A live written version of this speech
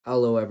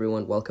Hello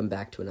everyone, welcome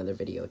back to another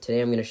video.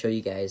 Today I'm going to show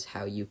you guys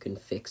how you can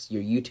fix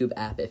your YouTube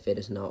app if it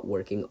is not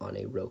working on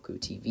a Roku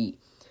TV.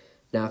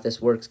 Now if this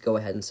works, go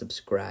ahead and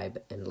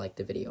subscribe and like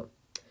the video.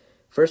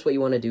 First, what you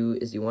want to do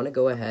is you want to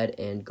go ahead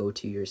and go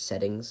to your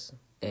settings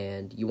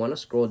and you want to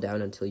scroll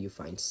down until you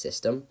find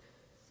System.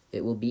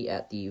 It will be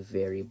at the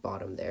very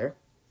bottom there.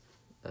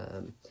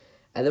 And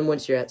then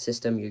once you're at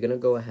System, you're going to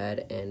go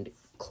ahead and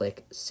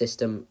click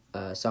System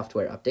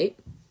Software Update.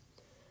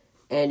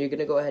 And you're going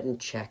to go ahead and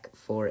check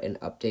for an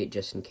update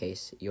just in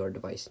case your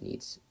device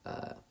needs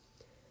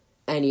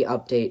any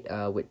update,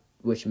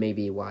 which may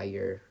be why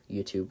your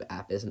YouTube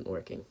app isn't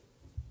working.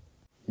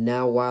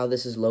 Now, while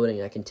this is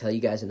loading, I can tell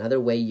you guys another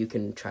way you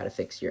can try to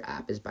fix your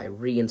app is by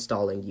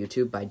reinstalling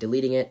YouTube, by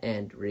deleting it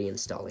and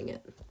reinstalling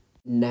it.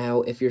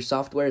 Now, if your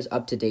software is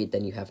up to date,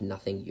 then you have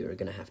nothing you're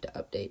going to have to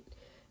update.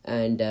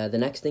 And the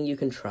next thing you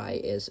can try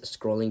is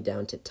scrolling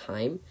down to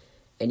time.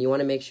 And you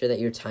want to make sure that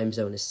your time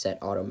zone is set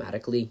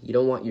automatically. You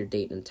don't want your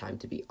date and time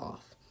to be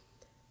off.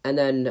 And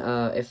then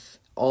if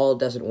all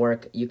doesn't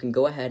work, you can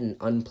go ahead and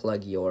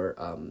unplug your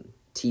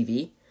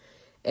TV.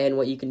 And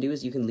what you can do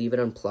is you can leave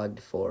it unplugged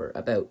for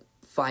about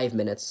 5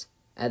 minutes.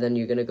 And then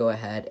you're going to go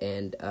ahead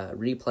and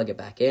replug it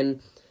back in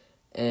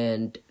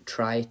and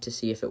try to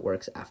see if it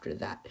works after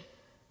that.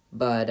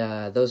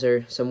 But those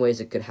are some ways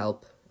it could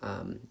help.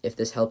 If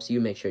this helps you,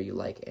 make sure you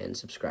like and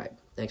subscribe.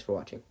 Thanks for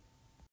watching.